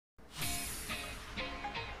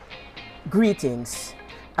Greetings!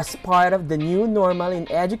 As part of the new normal in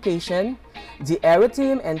education, the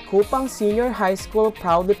Eroteme and Cupang Senior High School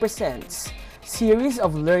proudly presents series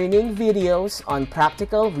of learning videos on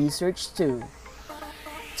practical research 2.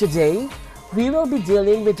 Today, we will be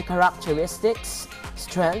dealing with the characteristics,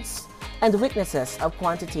 strengths, and weaknesses of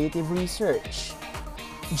quantitative research.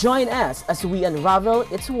 Join us as we unravel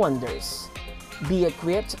its wonders. Be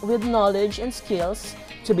equipped with knowledge and skills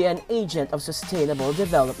to be an agent of sustainable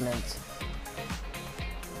development.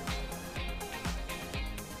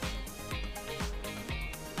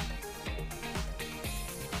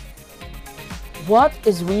 What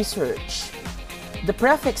is research? The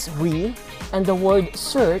prefix re and the word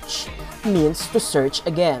search means to search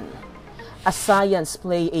again. As science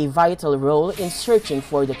play a vital role in searching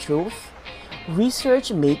for the truth,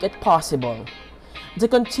 research make it possible. The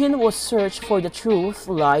continuous search for the truth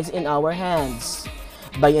lies in our hands.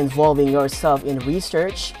 By involving yourself in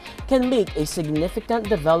research can make a significant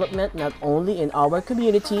development not only in our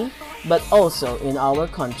community but also in our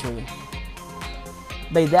country.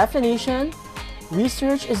 By definition,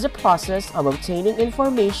 research is the process of obtaining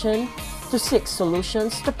information to seek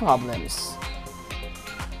solutions to problems.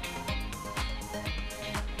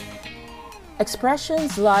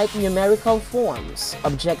 Expressions like numerical forms,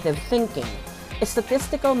 objective thinking, a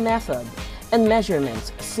statistical method, and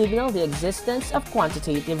measurement signal the existence of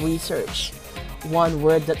quantitative research. One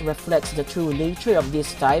word that reflects the true nature of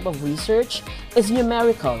this type of research is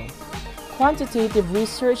numerical. Quantitative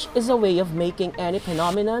research is a way of making any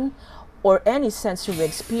phenomenon or any sensory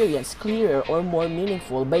experience clearer or more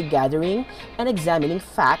meaningful by gathering and examining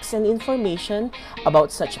facts and information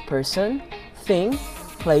about such a person, thing,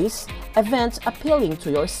 place, event appealing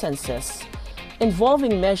to your senses.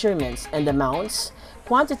 Involving measurements and amounts,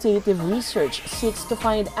 quantitative research seeks to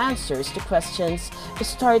find answers to questions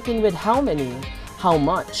starting with how many, how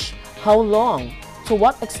much, how long, to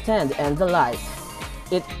what extent, and the like.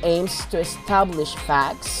 It aims to establish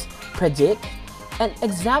facts, predict, and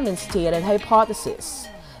examine stated hypotheses.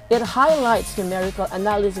 It highlights numerical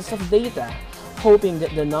analysis of data, hoping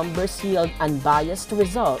that the numbers yield unbiased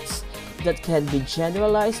results that can be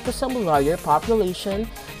generalized to some larger population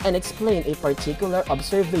and explain a particular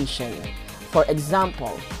observation. For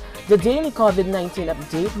example, the daily COVID-19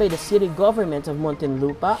 update by the city government of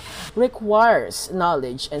Muntinlupa requires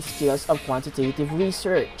knowledge and skills of quantitative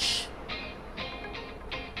research.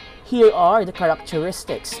 Here are the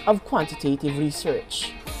characteristics of quantitative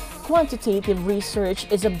research. Quantitative research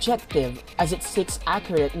is objective as it seeks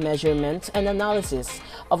accurate measurement and analysis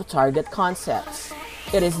of target concepts.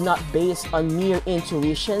 It is not based on mere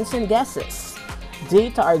intuitions and guesses.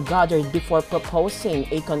 Data are gathered before proposing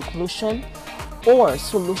a conclusion or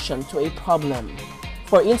solution to a problem.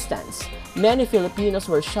 For instance, many Filipinos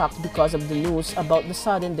were shocked because of the news about the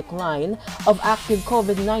sudden decline of active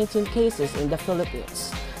COVID-19 cases in the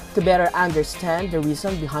Philippines. To better understand the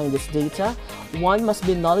reason behind this data, one must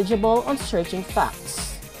be knowledgeable on searching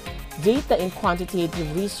facts. Data in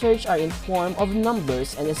quantitative research are in form of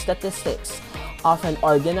numbers and statistics, often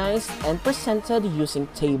organized and presented using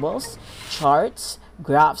tables, charts,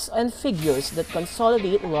 graphs, and figures that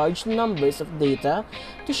consolidate large numbers of data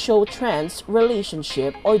to show trends,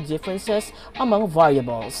 relationship, or differences among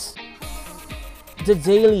variables. The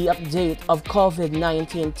daily update of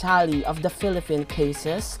COVID-19 tally of the Philippine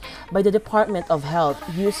cases by the Department of Health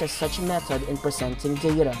uses such method in presenting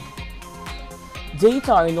data.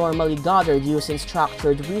 Data are normally gathered using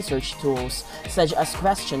structured research tools such as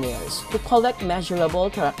questionnaires to collect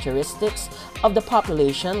measurable characteristics of the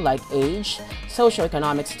population like age,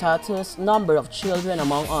 socioeconomic status, number of children,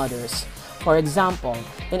 among others. For example,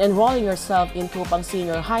 in enrolling yourself in Cupang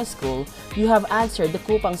Senior High School, you have answered the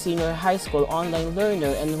Cupang Senior High School online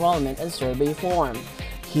learner enrollment and survey form.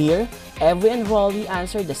 Here, every enrollee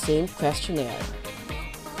answered the same questionnaire.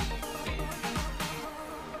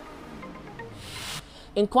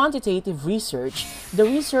 In quantitative research, the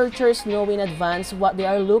researchers know in advance what they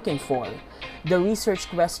are looking for. The research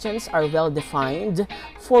questions are well defined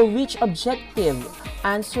for which objective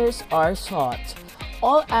answers are sought.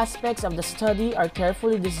 All aspects of the study are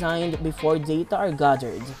carefully designed before data are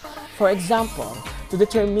gathered. For example, to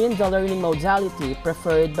determine the learning modality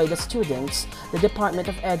preferred by the students, the Department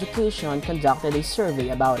of Education conducted a survey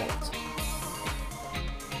about it.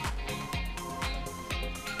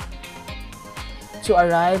 To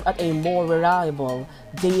arrive at a more reliable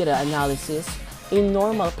data analysis, a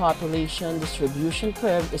normal population distribution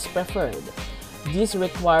curve is preferred. This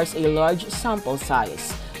requires a large sample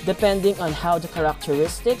size, depending on how the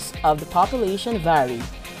characteristics of the population vary.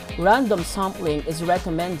 Random sampling is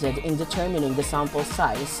recommended in determining the sample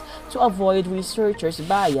size to avoid researchers'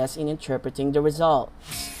 bias in interpreting the results.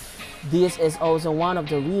 This is also one of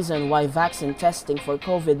the reasons why vaccine testing for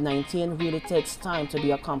COVID-19 really takes time to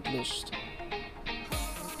be accomplished.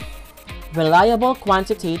 Reliable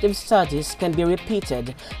quantitative studies can be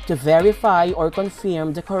repeated to verify or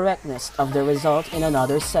confirm the correctness of the result in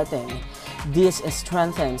another setting. This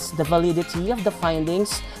strengthens the validity of the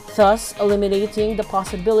findings, thus eliminating the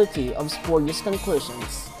possibility of spurious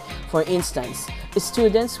conclusions. For instance,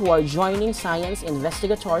 students who are joining science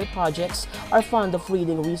investigatory projects are fond of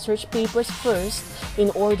reading research papers first in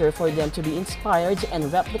order for them to be inspired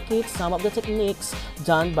and replicate some of the techniques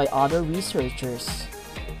done by other researchers.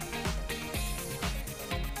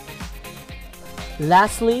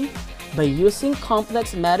 Lastly, by using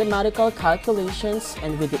complex mathematical calculations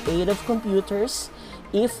and with the aid of computers,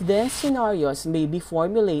 if-then scenarios may be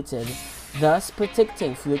formulated, thus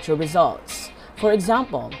predicting future results. For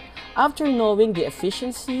example, after knowing the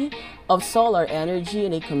efficiency of solar energy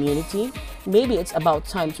in a community, maybe it's about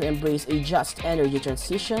time to embrace a just energy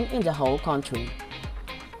transition in the whole country.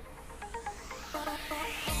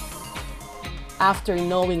 After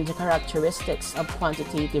knowing the characteristics of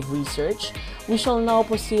quantitative research, we shall now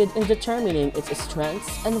proceed in determining its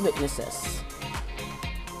strengths and weaknesses.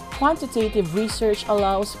 Quantitative research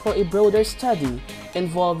allows for a broader study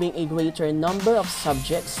involving a greater number of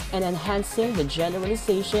subjects and enhancing the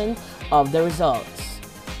generalization of the results.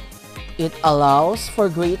 It allows for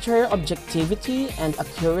greater objectivity and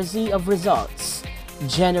accuracy of results.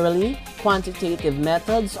 Generally, quantitative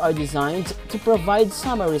methods are designed to provide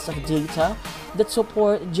summaries of data that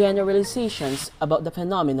support generalizations about the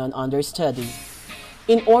phenomenon under study.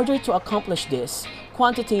 In order to accomplish this,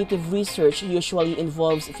 quantitative research usually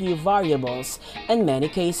involves few variables and many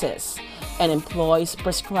cases, and employs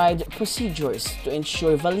prescribed procedures to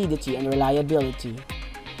ensure validity and reliability.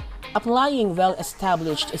 Applying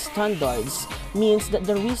well-established standards means that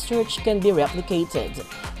the research can be replicated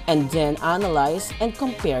and then analyzed and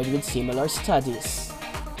compared with similar studies.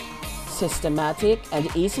 Systematic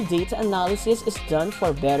and easy data analysis is done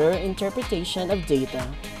for better interpretation of data.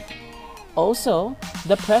 Also,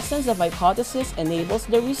 the presence of hypothesis enables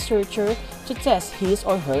the researcher to test his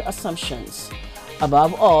or her assumptions.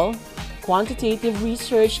 Above all, quantitative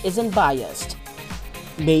research is unbiased,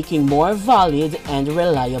 making more valid and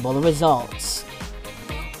reliable results.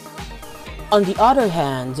 On the other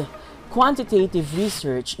hand, quantitative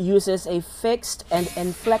research uses a fixed and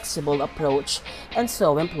inflexible approach and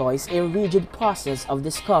so employs a rigid process of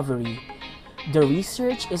discovery. The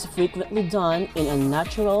research is frequently done in a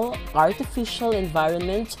natural, artificial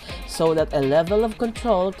environment so that a level of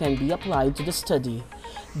control can be applied to the study.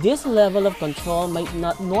 This level of control might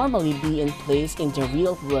not normally be in place in the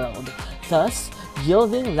real world, thus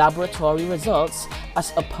yielding laboratory results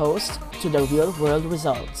as opposed to the real-world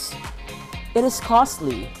results. It is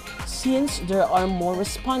costly, since there are more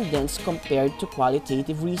respondents compared to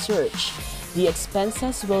qualitative research. The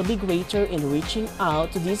expenses will be greater in reaching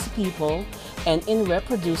out to these people and in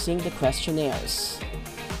reproducing the questionnaires.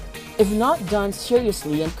 If not done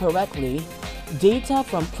seriously and correctly, data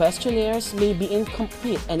from questionnaires may be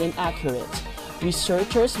incomplete and inaccurate.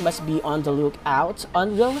 Researchers must be on the lookout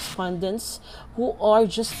on real respondents who are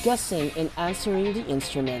just guessing in answering the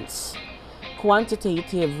instruments.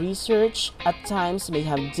 Quantitative research at times may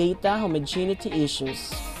have data homogeneity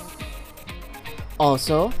issues.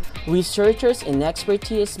 Also, researchers'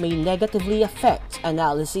 inexpertise may negatively affect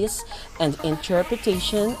analysis and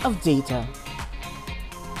interpretation of data.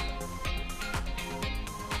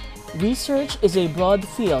 Research is a broad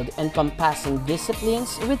field encompassing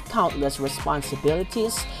disciplines with countless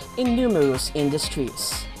responsibilities in numerous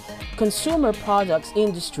industries. Consumer products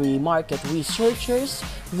industry market researchers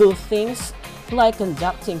do things like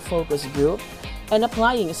conducting focus group and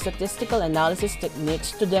applying statistical analysis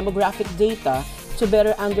techniques to demographic data to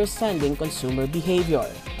better understanding consumer behavior.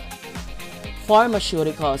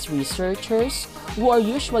 Pharmaceuticals researchers, who are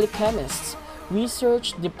usually chemists,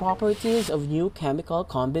 research the properties of new chemical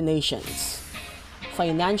combinations.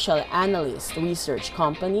 Financial analysts research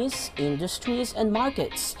companies, industries, and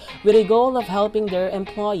markets with a goal of helping their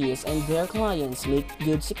employees and their clients make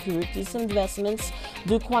good securities investments.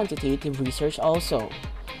 Do quantitative research also.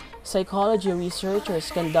 Psychology researchers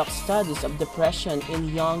conduct studies of depression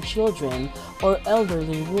in young children or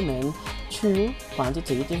elderly women through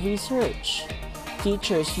quantitative research.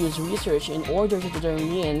 Teachers use research in order to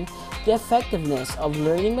determine the effectiveness of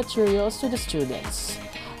learning materials to the students.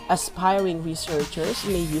 Aspiring researchers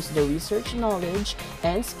may use the research knowledge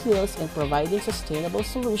and skills in providing sustainable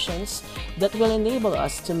solutions that will enable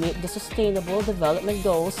us to meet the Sustainable Development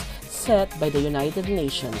Goals set by the United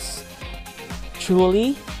Nations.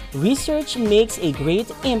 Truly, research makes a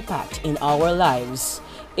great impact in our lives.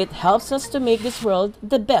 It helps us to make this world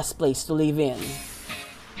the best place to live in.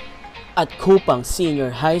 At Cupang Senior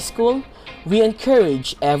High School, we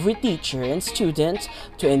encourage every teacher and student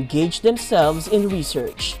to engage themselves in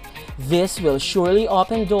research. This will surely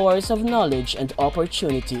open doors of knowledge and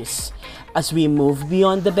opportunities. As we move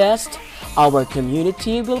beyond the best, our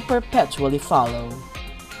community will perpetually follow.